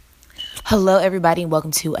Hello, everybody, and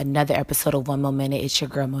welcome to another episode of One More Minute. It's your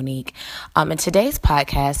girl, Monique. And today's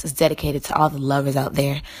podcast is dedicated to all the lovers out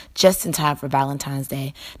there just in time for Valentine's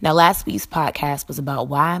Day. Now, last week's podcast was about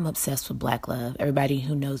why I'm obsessed with Black love. Everybody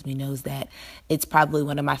who knows me knows that it's probably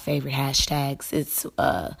one of my favorite hashtags. It's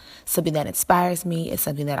something that inspires me. It's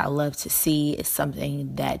something that I love to see. It's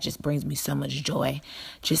something that just brings me so much joy,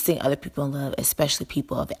 just seeing other people in love, especially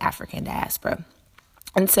people of the African diaspora.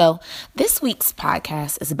 And so this week's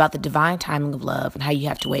podcast is about the divine timing of love and how you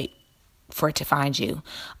have to wait for it to find you.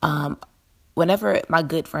 Whenever my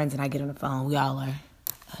good friends and I get on the phone, we all are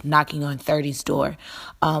knocking on 30's door.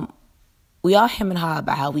 We all hem and haw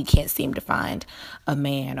about how we can't seem to find a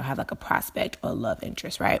man or have like a prospect or a love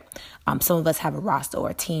interest, right? Some of us have a roster or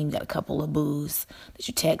a team, got a couple of boos that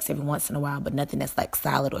you text every once in a while, but nothing that's like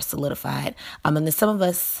solid or solidified. And then some of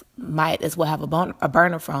us might as well have a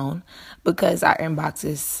burner phone because our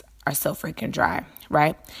inboxes are so freaking dry,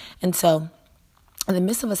 right? And so in the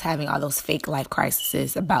midst of us having all those fake life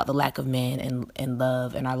crises about the lack of men and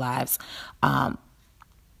love in our lives,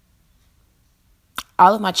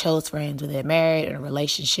 all of my chose friends, whether they're married, in a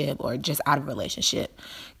relationship, or just out of a relationship,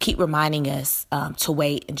 keep reminding us to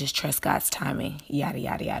wait and just trust God's timing, yada,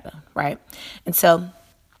 yada, yada, right? And so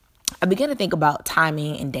I began to think about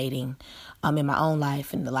timing and dating in my own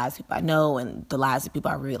life and the lives of people I know and the lives of people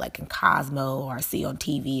I read like in Cosmo or I see on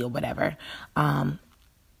TV or whatever. And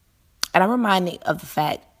I'm reminded of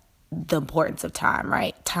the importance of time,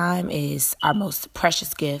 right? Time is our most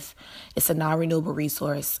precious gift. It's a non-renewable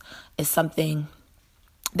resource. It's something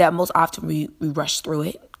that most often we rush through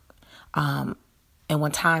it. And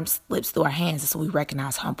when time slips through our hands, that's when we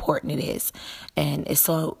recognize how important it is. And it's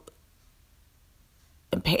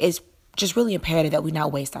just really imperative that we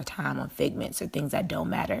not waste our time on figments or things that don't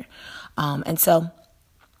matter. And so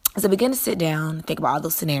as I began to sit down and think about all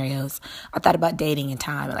those scenarios, I thought about dating and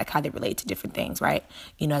time and like how they relate to different things, right?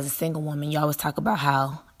 You know, as a single woman, you always talk about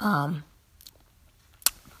how one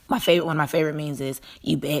of my favorite memes is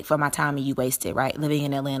you beg for my time and you waste it, right? Living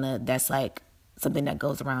in Atlanta, that's like something that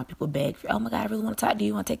goes around. People beg for, oh my God, I really want to talk to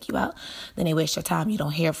you, I want to take you out. Then they waste your time. You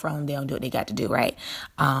don't hear from them. They don't do what they got to do, right?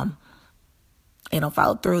 They don't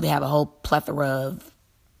follow through. They have a whole plethora of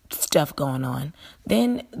stuff going on.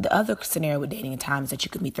 Then the other scenario with dating and time is that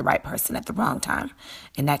you could meet the right person at the wrong time.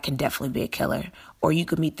 And that can definitely be a killer. Or you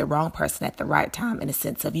could meet the wrong person at the right time in the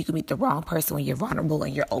sense of you could meet the wrong person when you're vulnerable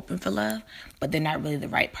and you're open for love, but they're not really the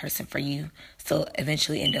right person for you. So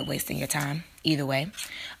eventually end up wasting your time either way.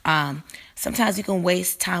 Sometimes you can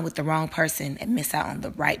waste time with the wrong person and miss out on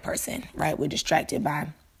the right person, right? We're distracted by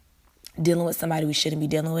dealing with somebody we shouldn't be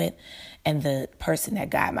dealing with and the person that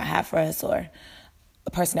God might have for us or a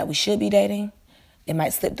person that we should be dating. It might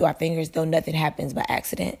slip through our fingers, though nothing happens by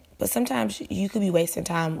accident. But sometimes you could be wasting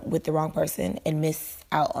time with the wrong person and miss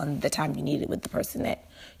out on the time you needed with the person that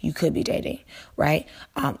you could be dating, right?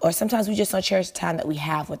 Or sometimes we just don't cherish the time that we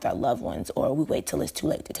have with our loved ones, or we wait till it's too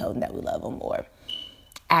late to tell them that we love them, or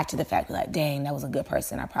after the fact, we're like, dang, that was a good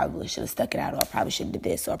person. I probably should have stuck it out, or I probably should have did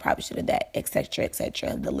this, or I probably should have that, et cetera, et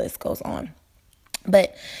cetera. The list goes on.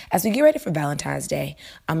 But as we get ready for Valentine's Day,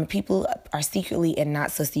 people are secretly and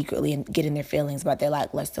not so secretly getting their feelings about their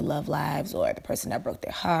lackluster love lives or the person that broke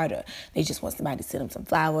their heart or they just want somebody to send them some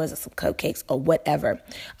flowers or some cupcakes or whatever.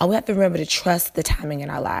 We have to remember to trust the timing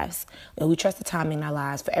in our lives. When we trust the timing in our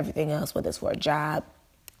lives for everything else, whether it's for a job,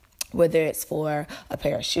 whether it's for a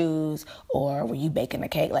pair of shoes or when you baking a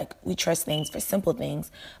cake, like we trust things for simple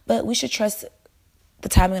things, but we should trust the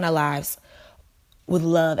timing in our lives with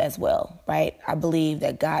love as well, right? I believe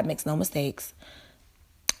that God makes no mistakes.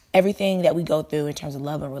 Everything that we go through in terms of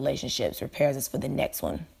love and relationships prepares us for the next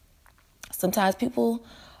one. Sometimes people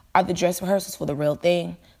are the dress rehearsals for the real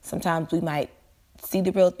thing. Sometimes we might see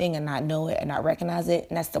the real thing and not know it and not recognize it.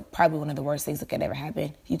 And that's probably one of the worst things that could ever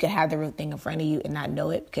happen. You could have the real thing in front of you and not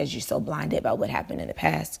know it because you're so blinded by what happened in the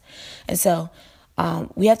past. And so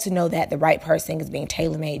we have to know that the right person is being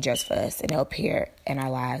tailor-made just for us and it'll appear in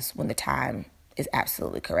our lives when the time is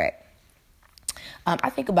absolutely correct. I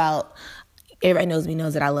think about, everybody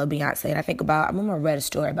knows that I love Beyonce. And I remember I read a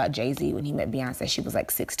story about Jay-Z when he met Beyonce. She was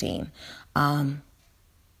like 16. And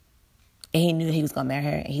he knew he was going to marry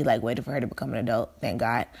her. And he waited for her to become an adult. Thank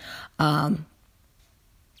God. And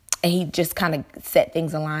he just kind of set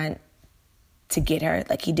things in line to get her.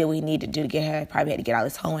 Like he did what he needed to do to get her. Probably had to get all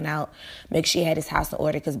his hoeing out, make sure he had his house in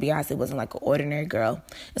order because Beyonce wasn't like an ordinary girl.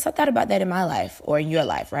 And so I thought about that in my life or in your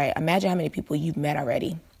life, right? Imagine how many people you've met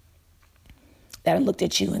already that looked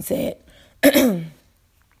at you and said, I'm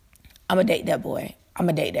going to date that boy. I'm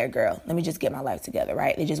going to date that girl. Let me just get my life together,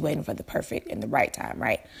 right? They're just waiting for the perfect and the right time,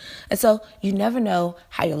 right? And so you never know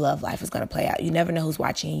how your love life is going to play out. You never know who's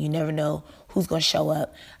watching you. You never know who's going to show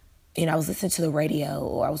up. You know, I was listening to the radio,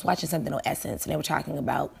 or I was watching something on Essence, and they were talking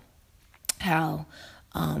about how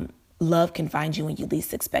love can find you when you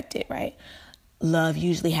least expect it, right? Love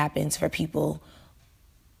usually happens for people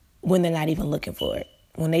when they're not even looking for it.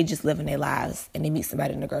 When they just living their lives and they meet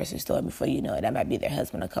somebody in the grocery store, before you know it, that might be their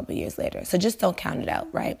husband a couple years later. So just don't count it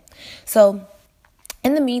out, right? So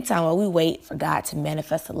in the meantime, while we wait for God to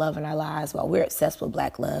manifest the love in our lives, while we're obsessed with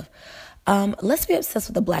Black love, let's be obsessed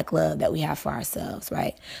with the Black love that we have for ourselves,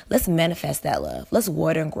 right? Let's manifest that love. Let's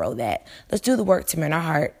water and grow that. Let's do the work to mend our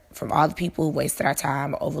heart from all the people who wasted our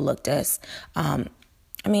time or overlooked us.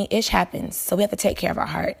 Ish happens. So we have to take care of our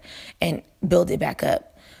heart and build it back up.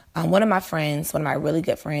 One of my really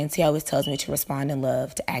good friends, he always tells me to respond in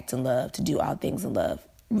love, to act in love, to do all things in love.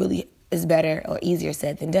 Really is better or easier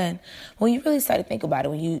said than done. When you really start to think about it,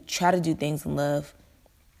 when you try to do things in love,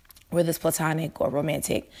 whether it's platonic or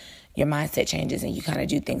romantic, your mindset changes and you kind of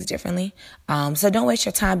do things differently. So don't waste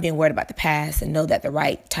your time being worried about the past, and know that the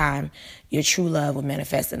right time, your true love will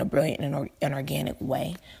manifest in a brilliant and organic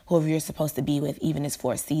way. Whoever you're supposed to be with, even is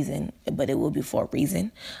for a season, but it will be for a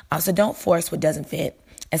reason. So don't force what doesn't fit,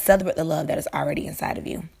 and celebrate the love that is already inside of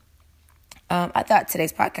you. I thought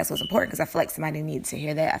today's podcast was important because I feel like somebody needed to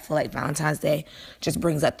hear that. I feel like Valentine's Day just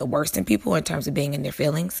brings up the worst in people in terms of being in their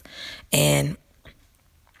feelings. And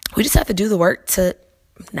we just have to do the work to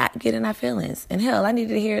not get in our feelings. And hell, I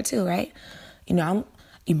needed to hear it too, right? You know, I'm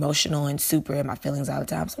emotional and super in my feelings all the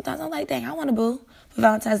time. Sometimes I'm like, dang, I want a boo. For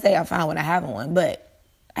Valentine's Day, I'm fine when I have one. But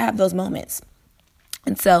I have those moments.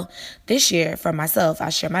 And so this year, for myself, I'll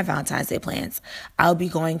share my Valentine's Day plans. I'll be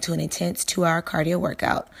going to an intense 2-hour cardio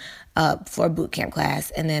workout for a boot camp class.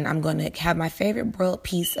 And then I'm going to have my favorite broiled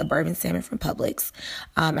piece of bourbon salmon from Publix.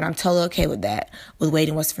 And I'm totally okay with that, with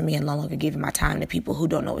waiting what's for me and no longer giving my time to people who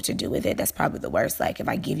don't know what to do with it. That's probably the worst. Like, if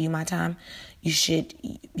I give you my time, you should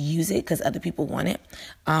use it because other people want it.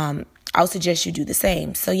 I'll suggest you do the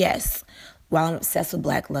same. So yes, while I'm obsessed with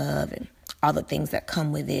Black love and all the things that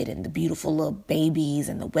come with it, and the beautiful little babies,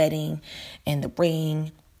 and the wedding, and the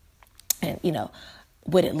ring, and, you know,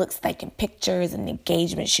 what it looks like in pictures and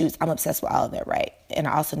engagement shoots. I'm obsessed with all of that, right? And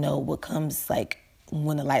I also know what comes, like,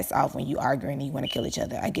 when the lights off, when you arguing and you want to kill each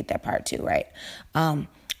other. I get that part too, right? I'm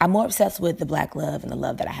more obsessed with the Black love and the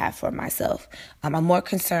love that I have for myself. I'm more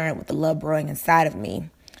concerned with the love brewing inside of me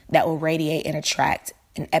that will radiate and attract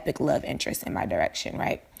an epic love interest in my direction,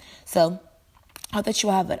 right? So I hope that you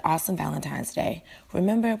have an awesome Valentine's Day.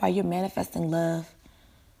 Remember, while you're manifesting love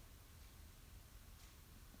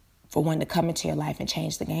for one to come into your life and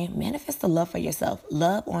change the game, manifest the love for yourself.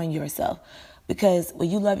 Love on yourself. Because when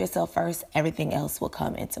you love yourself first, everything else will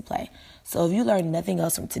come into play. So if you learn nothing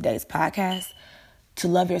else from today's podcast, to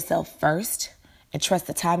love yourself first and trust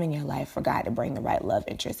the time in your life for God to bring the right love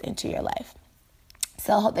interest into your life.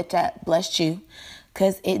 So I hope that blessed you,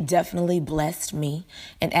 because it definitely blessed me.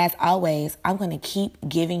 And as always, I'm going to keep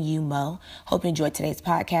giving you mo. Hope you enjoyed today's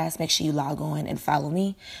podcast. Make sure you log on and follow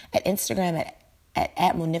me at Instagram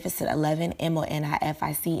at Munificent11,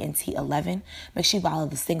 MONIFICNT11. Make sure you follow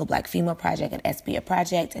the Single Black Female Project at SBA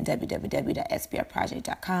Project and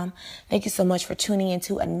www.sbaproject.com. Thank you so much for tuning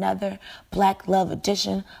into another Black Love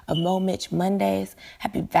edition of Mo Mitch Mondays.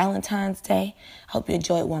 Happy Valentine's Day. Hope you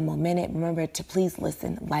enjoyed one more minute. Remember to please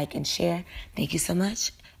listen, like, and share. Thank you so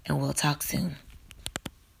much, and we'll talk soon.